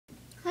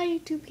Hi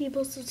YouTube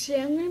people, so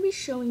today I'm going to be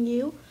showing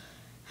you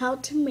how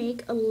to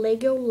make a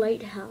Lego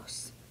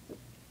lighthouse.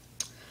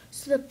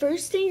 So the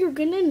first thing you're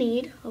going to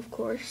need, of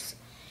course,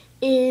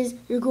 is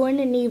you're going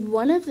to need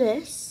one of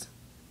this,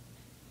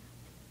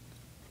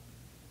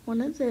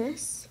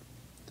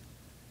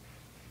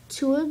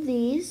 two of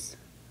these,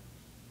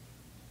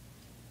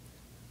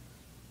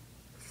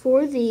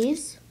 four of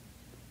these,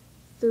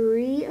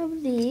 three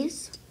of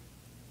these,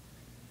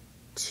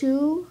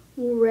 two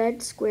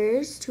red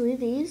squares, two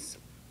of these,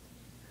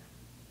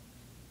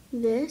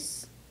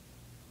 this,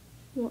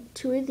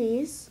 two of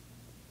these,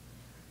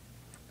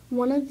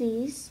 one of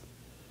these,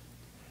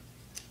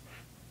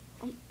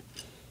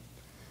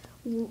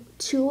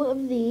 two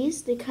of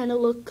these. They kind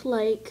of look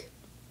like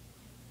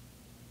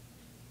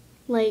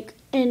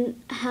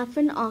in half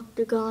an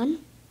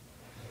octagon.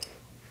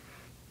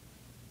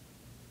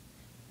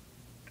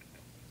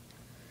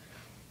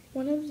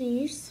 One of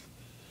these,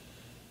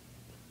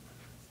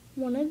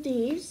 one of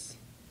these,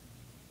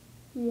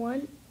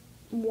 one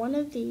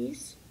of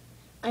these.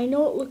 I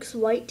know it looks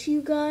white to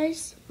you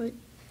guys, but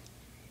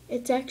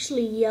it's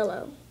actually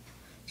yellow.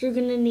 So you're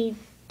gonna need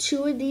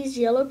two of these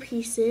yellow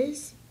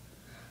pieces.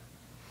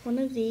 One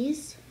of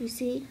these, you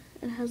see,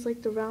 it has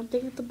like the round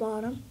thing at the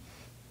bottom.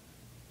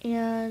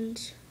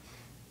 And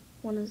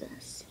one of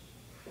this.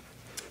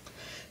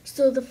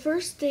 So the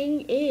first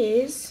thing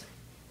is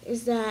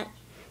that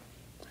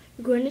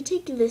you're going to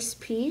take this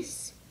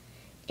piece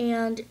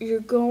and you're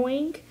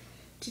going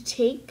to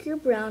take your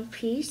brown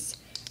piece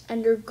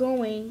and you're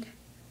going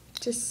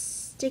to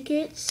stick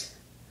it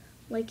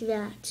like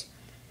that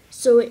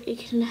so it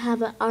can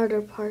have an outer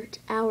part,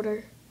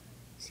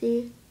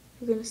 see,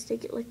 you're going to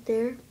stick it like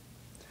there,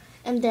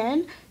 and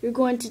then you're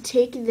going to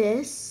take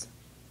this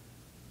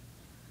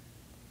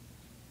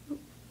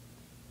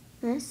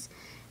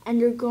and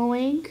you're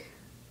going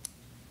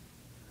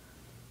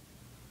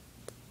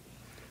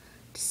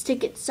to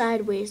stick it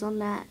sideways on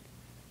that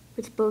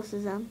with both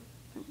of them.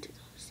 Let me do the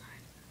other side.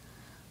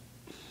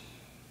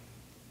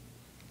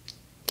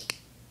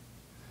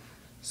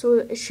 So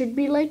it should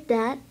be like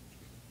that,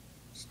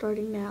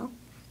 starting now.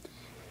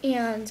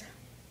 And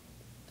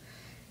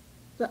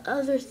the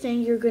other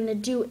thing you're going to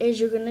do is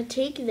you're going to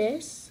take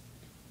this,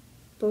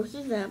 both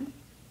of them,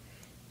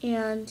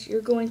 and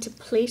you're going to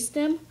place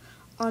them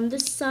on the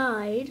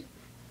side,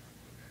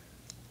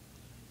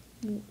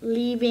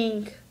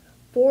 leaving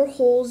 4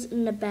 holes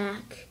in the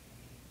back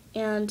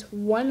and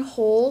 1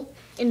 hole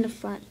in the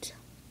front.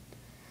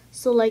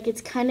 So like it's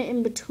kind of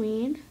in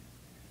between.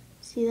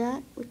 See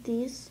that with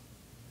these?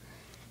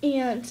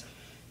 And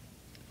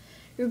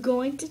you're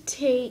going to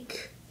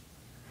take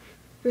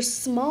your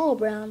small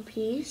brown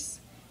piece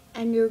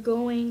and you're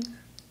going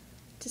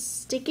to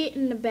stick it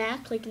in the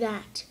back like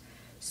that.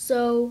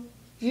 So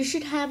you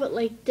should have it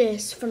like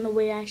this from the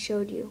way I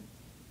showed you.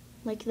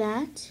 Like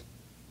that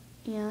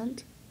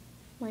and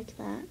like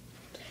that.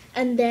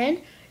 And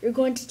then you're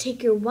going to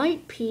take your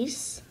white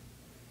piece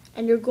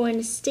and you're going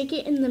to stick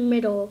it in the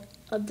middle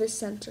of the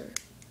center.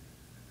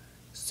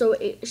 So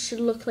it should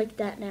look like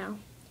that now.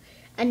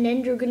 And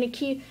then you're going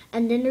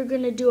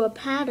to do a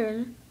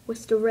pattern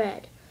with the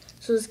red.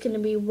 So it's going to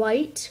be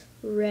white,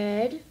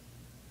 red,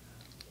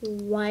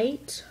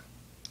 white,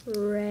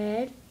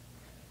 red,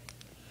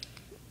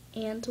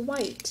 and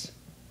white.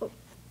 Oh.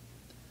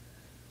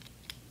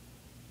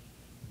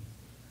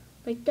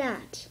 Like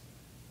that.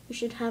 You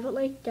should have it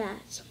like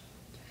that.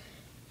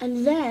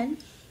 And then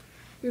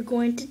you're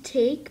going to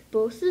take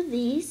both of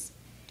these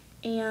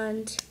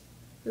and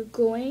you're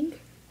going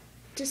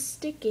to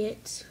stick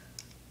it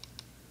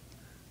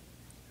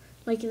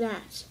like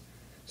that.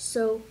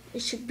 So it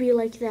should be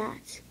like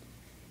that.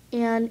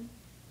 And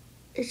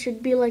it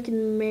should be like in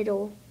the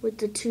middle with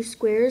the 2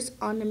 squares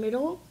on the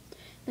middle.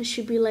 It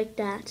should be like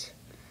that.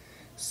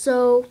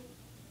 So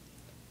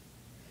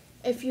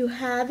if you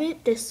have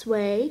it this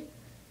way,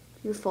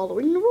 you're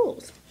following the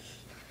rules.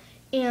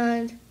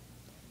 And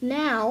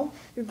now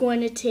you're going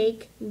to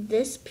take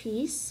this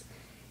piece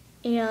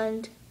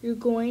and you're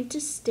going to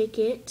stick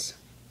it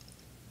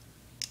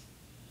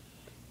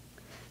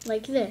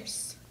like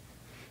this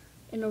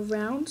in a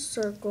round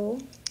circle.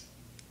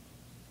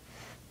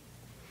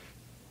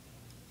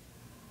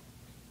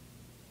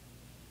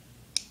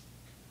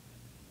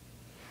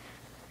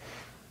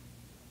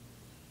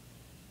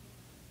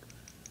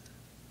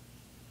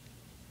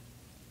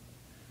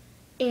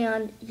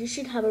 And you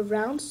should have a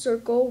round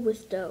circle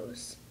with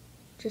those,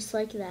 just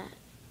like that.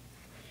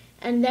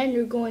 And then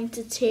you're going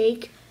to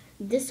take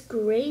this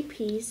gray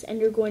piece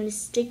and you're going to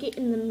stick it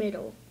in the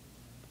middle.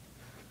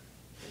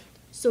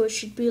 So it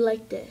should be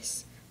like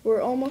this.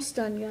 We're almost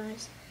done,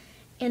 guys.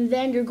 And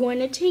then you're going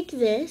to take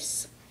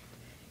this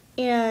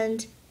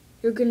and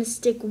you're going to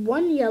stick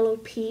 1 yellow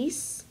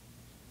piece.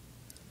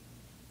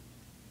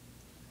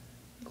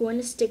 You're going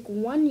to stick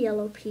 1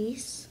 yellow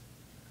piece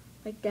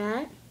like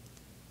that.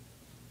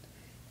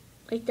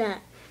 Like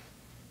that.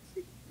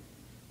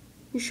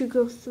 You should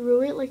go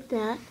through it like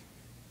that.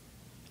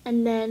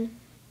 And then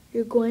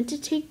you're going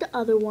to take the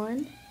other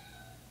one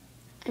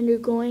and you're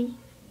going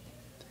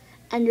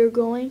and you're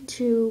going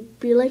to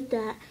be like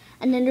that,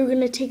 and then you're going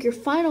to take your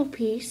final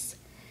piece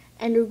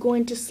and you're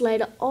going to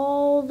slide it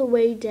all the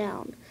way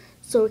down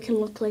so it can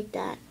look like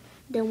that.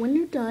 Then when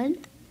you're done,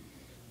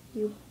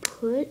 you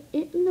put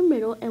it in the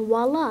middle and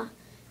voila,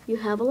 you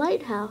have a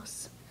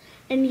lighthouse.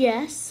 And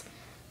yes,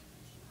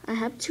 I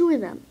have 2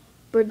 of them,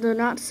 but they're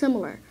not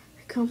similar.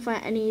 I couldn't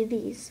find any of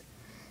these.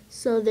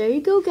 So there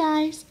you go,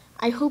 guys.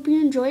 I hope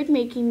you enjoyed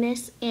making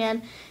this,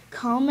 and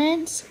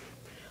comment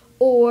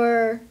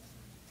or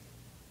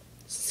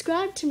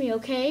subscribe to me,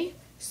 okay?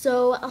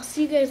 So I'll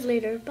see you guys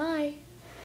later. Bye.